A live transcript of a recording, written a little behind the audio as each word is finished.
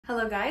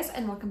Hello guys,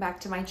 and welcome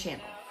back to my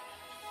channel.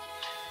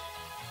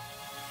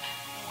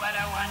 What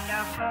a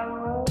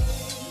wonderful.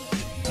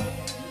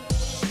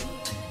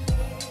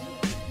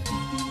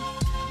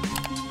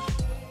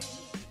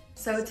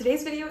 So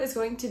today's video is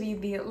going to be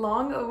the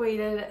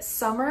long-awaited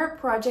summer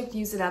project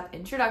use it up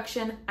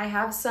introduction. I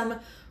have some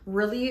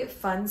really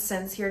fun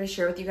scents here to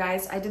share with you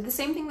guys. I did the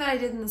same thing that I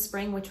did in the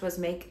spring, which was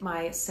make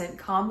my scent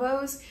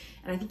combos.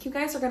 And I think you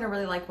guys are gonna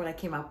really like what I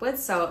came up with.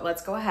 So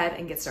let's go ahead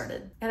and get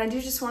started. And I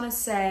do just wanna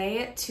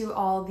say to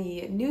all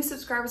the new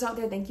subscribers out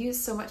there, thank you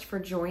so much for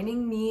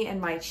joining me and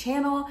my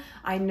channel.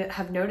 I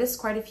have noticed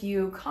quite a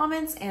few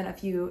comments and a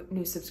few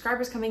new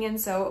subscribers coming in,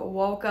 so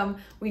welcome.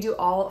 We do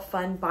all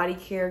fun body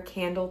care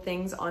candle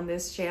things on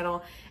this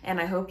channel, and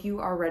I hope you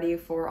are ready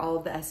for all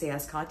of the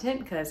SAS content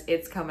because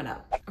it's coming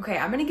up. Okay,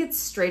 I'm gonna get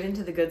straight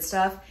into the good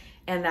stuff.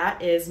 And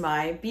that is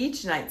my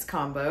Beach Nights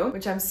combo,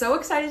 which I'm so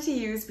excited to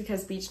use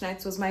because Beach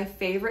Nights was my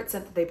favorite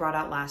scent that they brought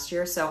out last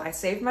year. So I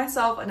saved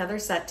myself another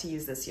set to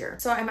use this year.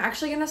 So I'm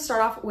actually gonna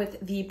start off with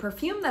the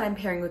perfume that I'm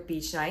pairing with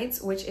Beach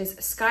Nights, which is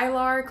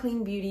Skylar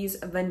Clean Beauty's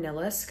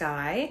Vanilla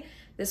Sky.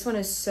 This one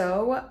is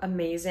so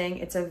amazing.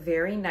 It's a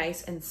very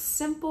nice and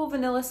simple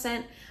vanilla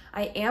scent.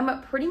 I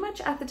am pretty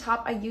much at the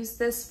top. I used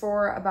this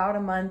for about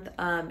a month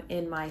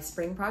in my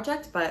spring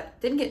project, but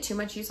didn't get too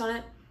much use on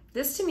it.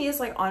 This to me is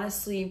like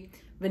honestly,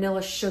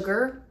 vanilla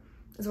sugar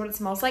is what it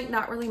smells like.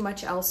 Not really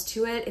much else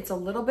to it. It's a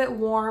little bit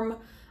warm,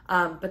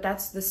 but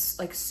that's this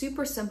like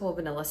super simple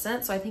vanilla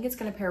scent. So I think it's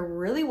gonna pair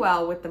really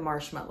well with the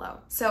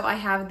marshmallow. So I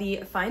have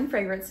the Fine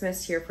Fragrance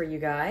Mist here for you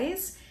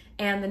guys.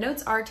 And the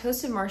notes are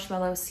toasted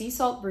marshmallow, sea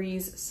salt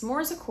breeze,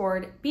 s'mores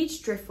accord,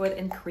 beach driftwood,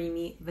 and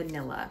creamy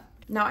vanilla.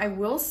 Now I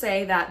will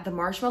say that the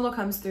marshmallow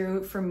comes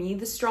through for me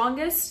the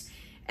strongest,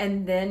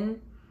 and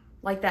then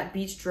like that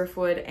beach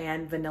driftwood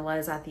and vanilla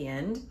is at the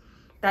end.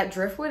 That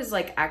driftwood is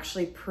like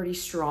actually pretty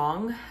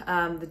strong.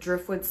 The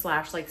driftwood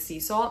slash like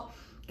sea salt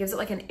gives it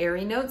like an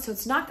airy note. So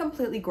it's not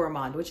completely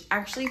gourmand, which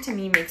actually to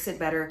me makes it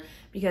better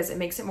because it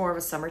makes it more of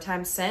a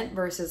summertime scent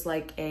versus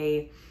like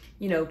a,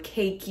 you know,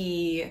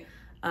 cakey,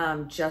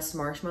 just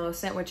marshmallow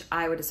scent, which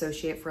I would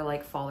associate for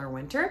like fall or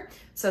winter.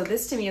 So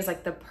this to me is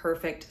like the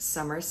perfect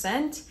summer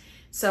scent.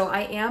 So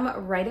I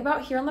am right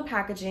about here on the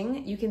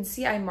packaging. You can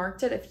see I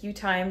marked it a few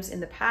times in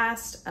the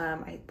past,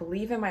 I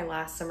believe in my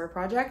last summer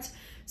project.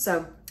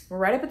 So we're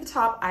right up at the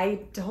top.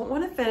 I don't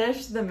want to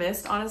finish the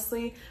mist,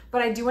 honestly,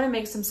 but I do want to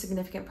make some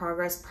significant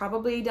progress.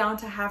 Probably down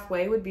to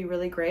halfway would be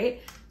really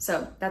great.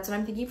 So that's what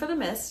I'm thinking for the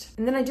mist.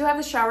 And then I do have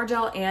the shower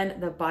gel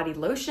and the body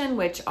lotion,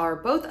 which are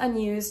both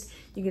unused.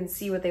 You can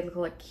see what they look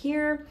like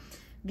here.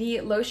 The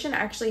lotion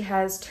actually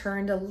has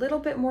turned a little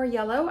bit more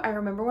yellow. I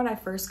remember when I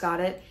first got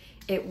it,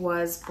 it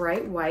was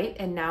bright white,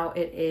 and now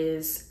it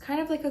is kind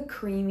of like a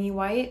creamy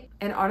white.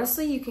 And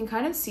honestly, you can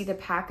kind of see the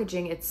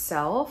packaging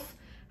itself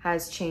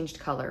has changed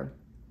color.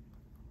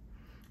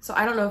 So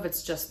I don't know if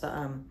it's just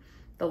the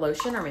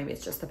lotion or maybe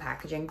it's just the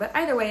packaging, but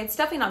either way, it's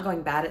definitely not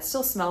going bad. It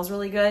still smells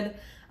really good.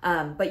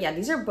 But yeah,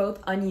 these are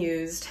both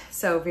unused.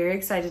 So very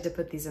excited to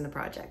put these in the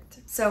project.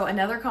 So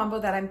another combo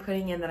that I'm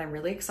putting in that I'm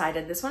really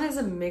excited. This one is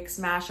a mix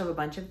mash of a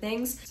bunch of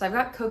things. So I've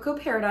got Cocoa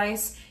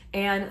Paradise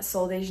and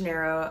Sol de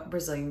Janeiro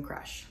Brazilian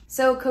Crush.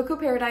 So Cocoa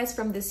Paradise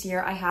from this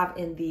year, I have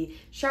in the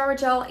shower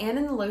gel and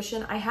in the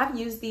lotion. I have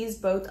used these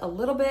both a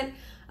little bit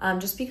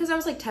just because I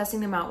was like testing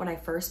them out when I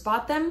first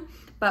bought them.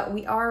 But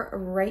we are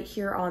right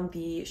here on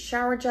the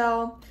shower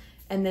gel,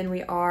 and then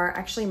we are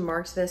actually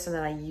marked this and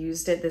then I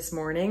used it this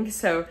morning.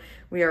 So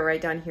we are right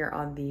down here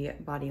on the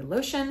body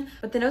lotion.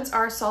 But the notes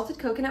are salted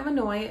coconut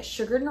manoi,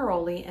 sugared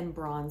neroli, and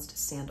bronzed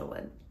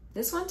sandalwood.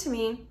 This one to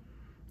me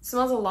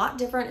smells a lot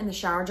different in the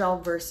shower gel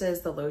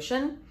versus the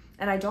lotion.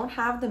 And I don't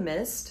have the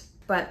mist,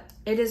 but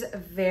it is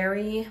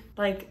very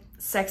like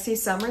sexy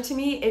summer to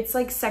me. It's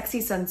like sexy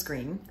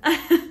sunscreen.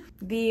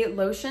 The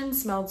lotion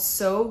smelled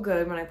so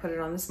good when I put it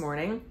on this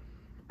morning.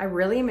 I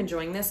really am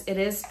enjoying this. It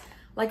is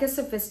like a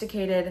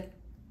sophisticated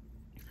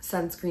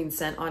sunscreen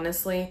scent,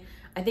 honestly.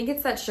 I think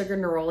it's that sugar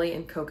neroli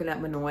and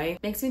coconut manoi.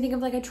 Makes me think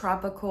of like a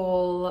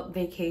tropical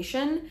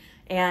vacation.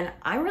 And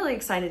I'm really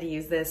excited to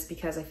use this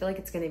because I feel like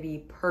it's gonna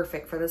be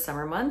perfect for the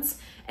summer months.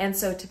 And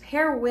so to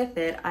pair with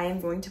it, I am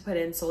going to put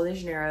in Sol de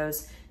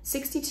Janeiro's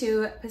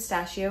 62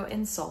 Pistachio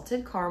and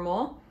Salted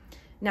Caramel.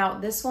 Now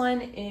this one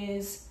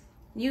is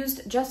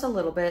used just a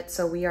little bit,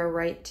 so we are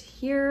right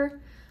here.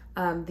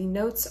 The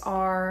notes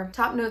are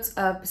top notes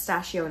of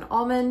pistachio and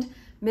almond,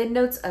 mid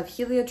notes of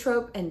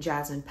heliotrope and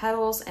jasmine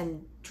petals,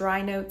 and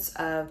dry notes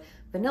of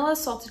vanilla,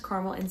 salted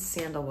caramel, and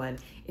sandalwood.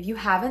 If you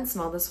haven't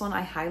smelled this one,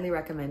 I highly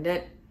recommend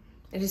it.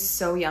 It is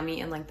so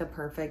yummy and like the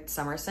perfect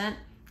summer scent.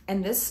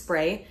 And this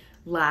spray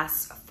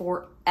lasts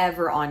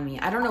forever on me.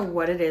 I don't know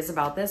what it is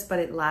about this, but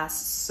it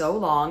lasts so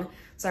long.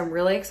 So I'm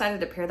really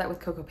excited to pair that with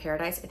Cocoa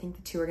Paradise. I think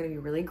the two are gonna be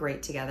really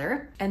great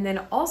together. And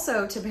then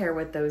also to pair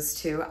with those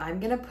two,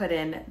 I'm gonna put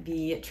in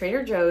the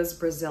Trader Joe's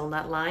Brazil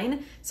Nut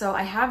line. So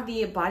I have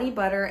the body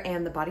butter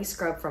and the body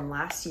scrub from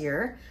last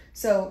year.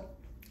 So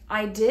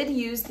I did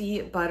use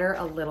the butter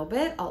a little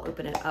bit. I'll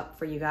open it up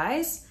for you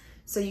guys.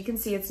 So you can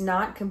see it's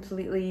not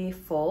completely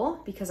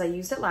full because I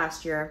used it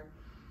last year.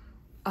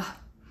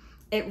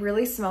 It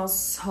really smells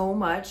so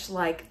much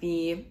like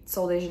the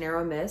Sol de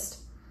Janeiro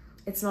mist.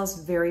 It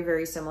smells very,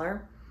 very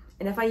similar.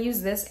 And if I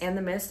use this and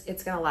the mist,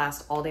 it's gonna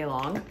last all day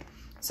long.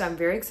 So I'm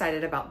very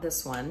excited about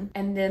this one.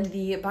 And then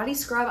the body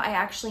scrub I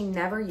actually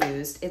never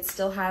used. It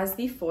still has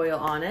the foil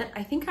on it.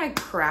 I think I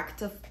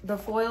cracked the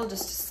foil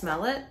just to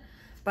smell it,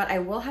 but I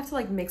will have to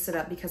like mix it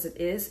up because it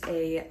is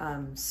a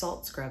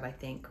salt scrub, I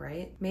think,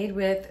 right? Made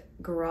with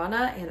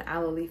guarana and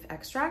aloe leaf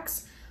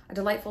extracts, a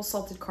delightful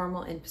salted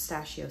caramel and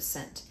pistachio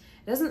scent.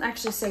 It doesn't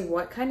actually say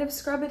what kind of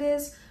scrub it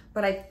is,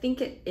 but I think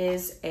it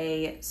is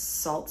a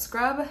salt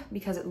scrub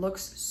because it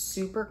looks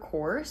super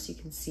coarse, you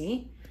can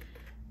see.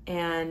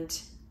 And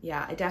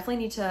yeah, I definitely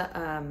need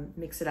to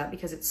mix it up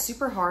because it's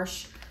super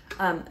harsh.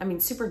 I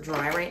mean, super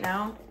dry right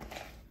now,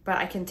 but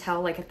I can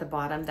tell like at the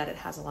bottom that it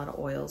has a lot of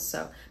oils.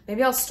 So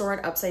maybe I'll store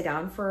it upside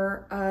down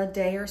for a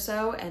day or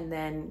so and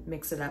then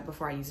mix it up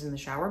before I use it in the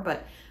shower.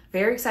 But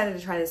very excited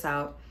to try this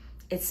out.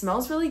 It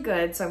smells really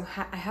good, so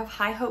I have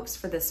high hopes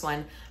for this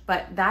one,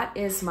 but that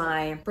is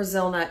my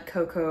Brazil Nut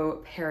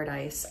Cocoa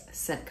Paradise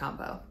scent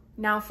combo.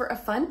 Now for a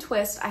fun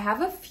twist, I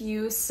have a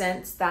few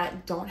scents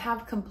that don't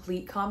have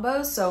complete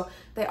combos, so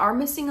they are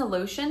missing a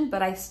lotion,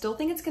 but I still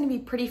think it's gonna be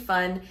pretty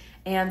fun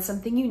and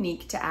something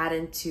unique to add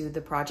into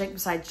the project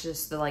besides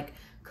just the like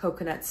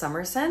coconut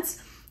summer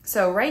scents.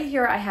 So right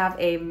here I have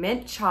a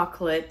mint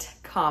chocolate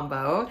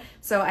combo.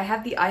 So I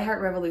have the I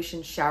Heart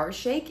Revolution Shower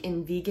Shake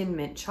in vegan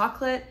mint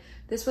chocolate.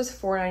 This was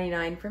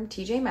 $4.99 from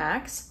TJ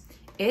Maxx.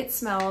 It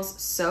smells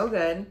so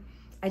good.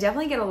 I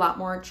definitely get a lot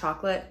more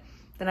chocolate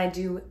than I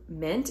do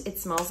mint. It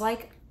smells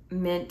like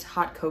mint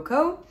hot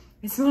cocoa.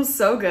 It smells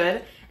so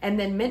good. And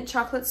then mint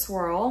chocolate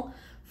swirl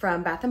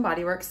from Bath &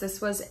 Body Works. This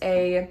was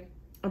I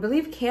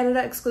believe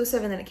Canada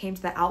exclusive, and then it came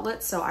to the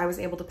outlet, so I was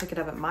able to pick it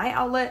up at my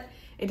outlet.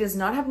 It does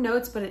not have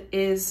notes, but it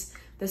is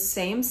the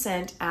same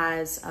scent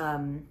as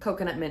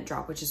Coconut Mint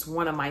Drop, which is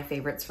one of my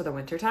favorites for the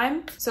winter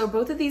time. So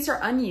both of these are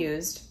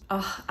unused.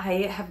 Oh, I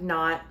have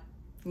not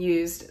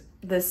used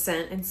this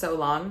scent in so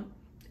long.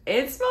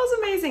 It smells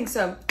amazing.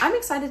 So I'm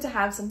excited to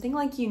have something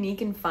like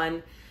unique and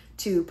fun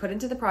to put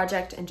into the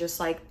project and just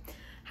like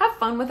have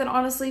fun with it,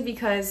 honestly,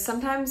 because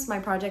sometimes my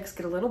projects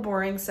get a little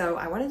boring. So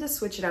I wanted to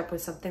switch it up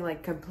with something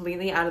like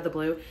completely out of the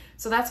blue.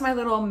 So that's my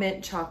little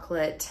mint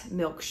chocolate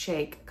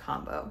milkshake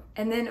combo.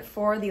 And then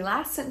for the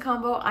last scent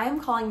combo, I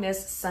am calling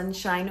this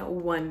Sunshine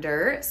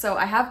Wonder. So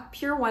I have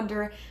Pure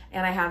Wonder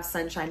and I have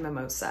Sunshine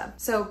Mimosa.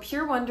 So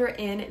Pure Wonder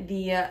in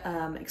the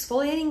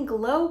Exfoliating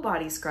Glow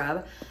Body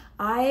Scrub.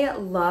 I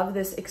love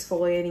this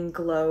exfoliating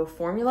glow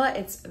formula.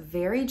 It's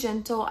very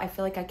gentle. I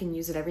feel like I can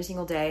use it every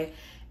single day.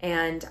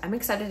 And I'm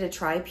excited to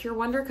try Pure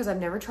Wonder because I've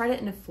never tried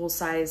it in a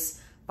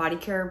full-size body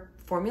care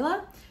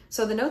formula.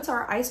 So the notes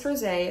are Iced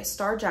Rosé,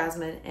 Star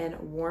Jasmine, and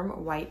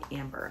Warm White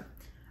Amber.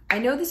 I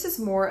know this is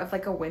more of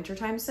like a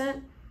wintertime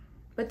scent,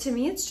 but to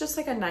me it's just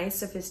like a nice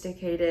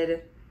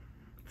sophisticated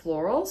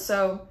floral.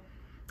 So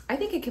I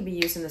think it could be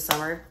used in the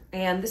summer.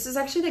 And this is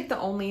actually like the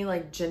only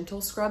like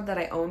gentle scrub that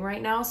I own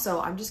right now.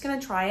 So I'm just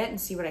gonna try it and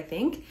see what I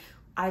think.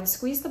 I've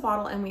squeezed the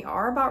bottle and we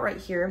are about right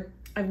here.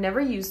 I've never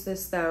used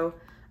this though.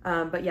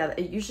 But yeah,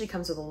 it usually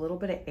comes with a little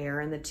bit of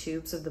air in the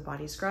tubes of the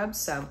body scrub.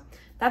 So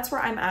that's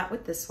where I'm at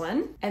with this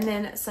one. And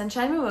then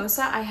Sunshine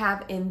Mimosa I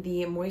have in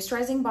the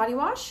moisturizing body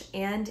wash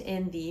and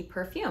in the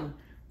perfume.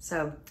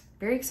 So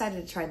very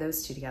excited to try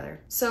those two together.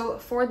 So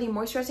for the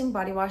moisturizing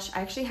body wash, I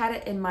actually had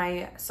it in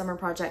my summer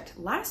project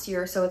last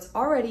year. So it's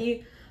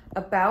already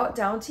about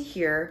down to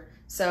here.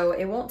 So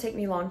it won't take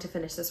me long to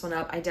finish this one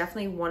up. I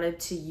definitely wanted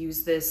to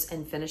use this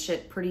and finish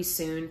it pretty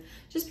soon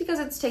just because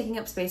it's taking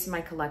up space in my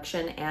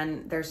collection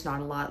and there's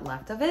not a lot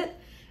left of it.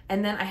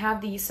 And then I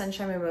have the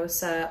Sunshine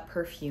Mimosa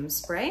perfume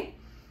spray.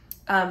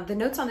 The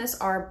notes on this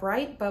are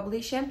bright,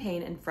 bubbly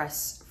champagne and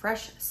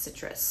fresh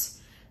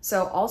citrus.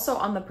 So also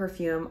on the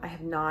perfume, I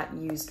have not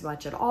used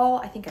much at all.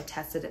 I think I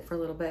tested it for a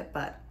little bit,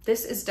 but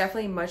this is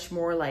definitely much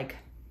more like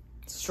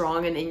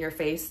strong and in your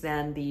face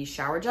than the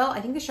shower gel. I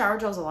think the shower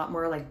gel is a lot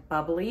more like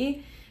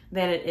bubbly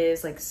than it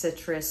is like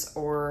citrus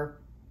or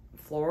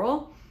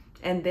floral.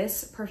 And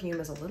this perfume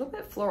is a little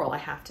bit floral, I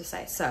have to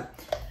say. So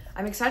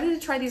I'm excited to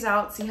try these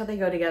out, see how they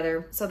go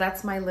together. So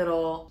that's my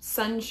little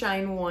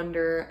Sunshine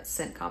Wonder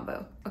scent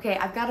combo. Okay,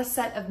 I've got a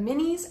set of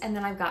minis and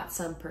then I've got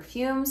some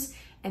perfumes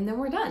and then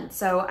we're done.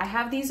 So I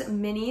have these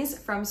minis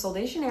from Sol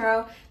de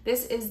Janeiro.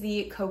 This is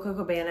the Coco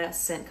Cabana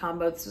scent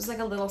combo. This was like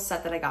a little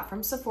set that I got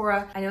from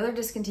Sephora. I know they're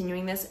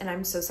discontinuing this and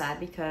I'm so sad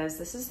because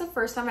this is the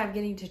first time I'm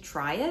getting to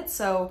try it.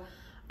 So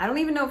I don't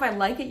even know if I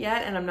like it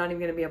yet and I'm not even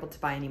gonna be able to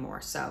buy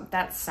anymore. So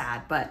that's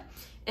sad, but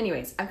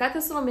anyways, I've got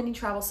this little mini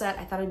travel set.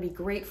 I thought it'd be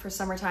great for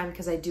summertime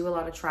because I do a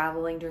lot of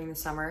traveling during the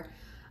summer.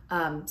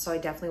 So I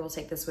definitely will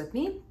take this with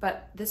me.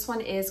 But this one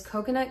is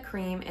coconut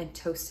cream and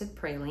toasted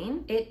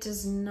praline. It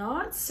does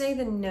not say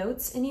the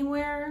notes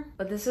anywhere,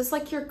 but this is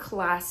like your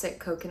classic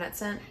coconut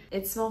scent.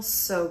 It smells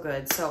so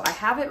good. So I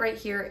have it right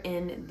here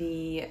in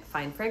the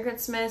Fine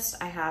Fragrance Mist.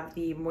 I have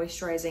the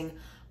moisturizing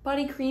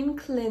body cream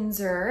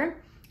cleanser.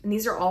 And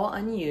these are all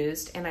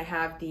unused, and I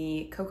have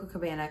the Coco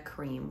Cabana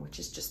cream, which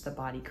is just the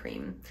body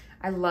cream.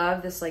 I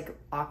love this like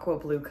aqua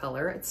blue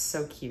color. It's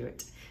so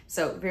cute.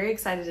 So very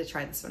excited to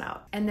try this one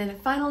out. And then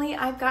finally,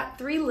 I've got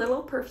 3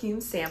 little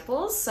perfume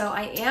samples. So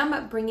I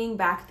am bringing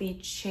back the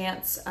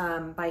Chance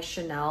by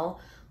Chanel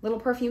little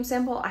perfume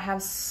sample. I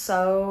have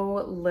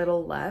so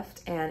little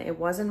left, and it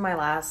was in my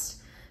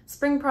last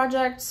spring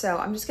project, so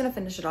I'm just gonna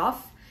finish it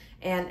off.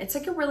 And it's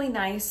like a really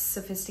nice,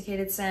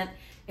 sophisticated scent.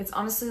 It's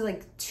honestly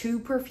like too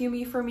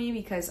perfumey for me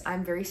because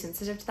I'm very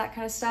sensitive to that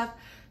kind of stuff.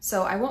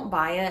 So I won't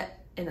buy it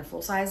in a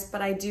full size,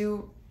 but I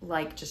do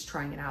like just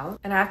trying it out.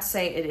 And I have to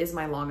say it is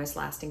my longest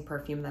lasting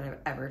perfume that I've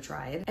ever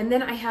tried. And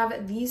then I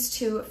have these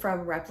 2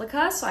 from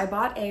Replica. So I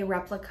bought a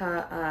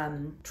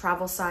Replica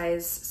travel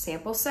size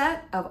sample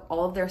set of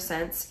all of their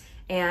scents,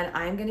 and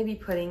I'm gonna be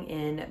putting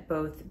in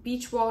both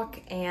Beach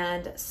Walk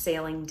and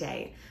Sailing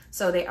Day.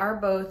 So they are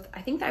both,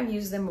 I think I've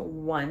used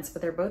them once,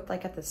 but they're both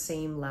like at the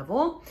same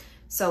level.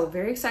 So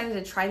very excited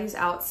to try these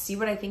out, see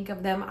what I think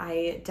of them.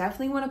 I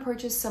definitely want to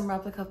purchase some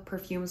Replica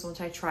perfumes once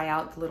I try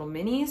out the little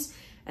minis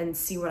and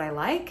see what I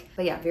like.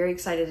 But yeah, very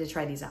excited to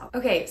try these out.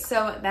 Okay,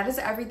 so that is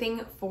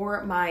everything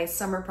for my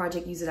summer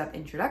project Use It Up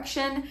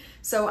introduction.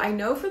 So I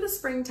know for the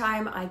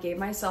springtime, I gave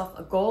myself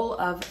a goal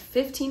of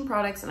 15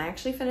 products and I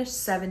actually finished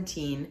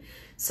 17.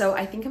 So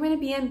I think I'm gonna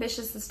be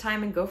ambitious this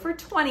time and go for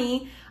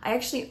 20. I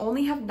actually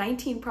only have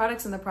 19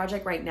 products in the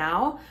project right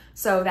now.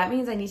 So that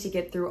means I need to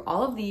get through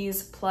all of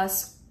these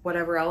plus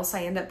whatever else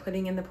I end up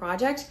putting in the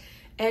project.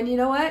 And you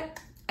know what?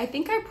 I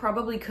think I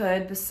probably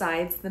could,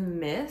 besides the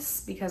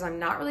mists, because I'm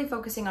not really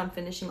focusing on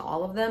finishing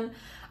all of them.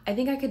 I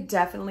think I could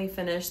definitely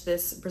finish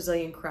this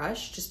Brazilian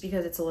Crush just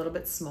because it's a little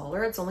bit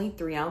smaller. It's only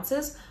 3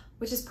 ounces,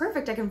 which is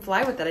perfect. I can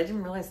fly with it. I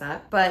didn't realize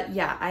that. But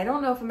yeah, I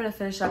don't know if I'm gonna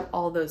finish up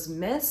all those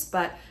mists,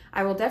 but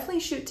I will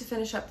definitely shoot to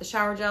finish up the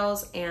shower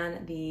gels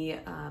and the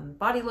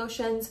body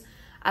lotions,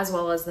 as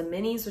well as the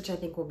minis, which I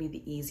think will be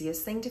the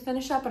easiest thing to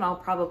finish up. And I'll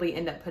probably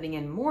end up putting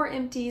in more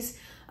empties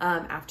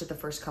after the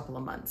first couple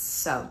of months.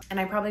 So, and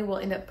I probably will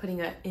end up putting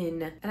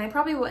in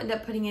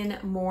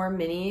more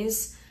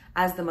minis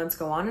as the months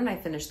go on and I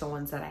finish the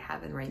ones that I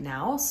have in right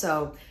now.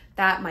 So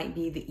that might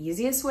be the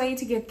easiest way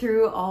to get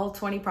through all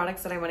 20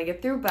 products that I want to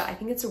get through, but I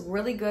think it's a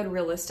really good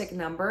realistic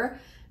number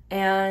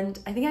and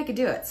I think I could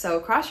do it. So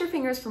cross your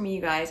fingers for me,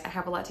 you guys. I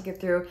have a lot to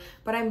get through,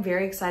 but I'm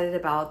very excited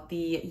about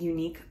the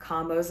unique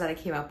combos that I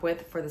came up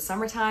with for the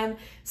summertime.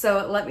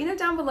 So let me know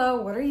down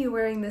below, what are you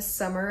wearing this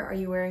summer? Are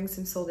you wearing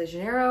some Sol de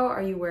Janeiro?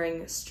 Are you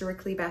wearing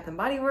strictly Bath &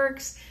 Body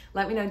Works?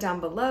 Let me know down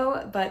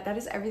below, but that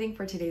is everything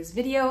for today's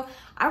video.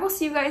 I will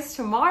see you guys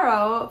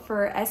tomorrow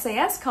for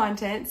SAS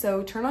content,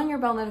 so turn on your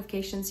bell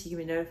notifications so you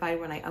can be notified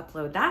when I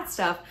upload that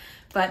stuff.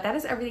 But that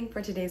is everything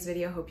for today's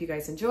video. Hope you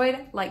guys enjoyed.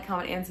 Like,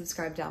 comment, and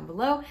subscribe down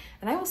below,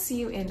 and I will see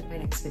you in my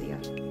next video.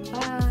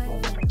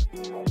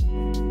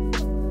 Bye!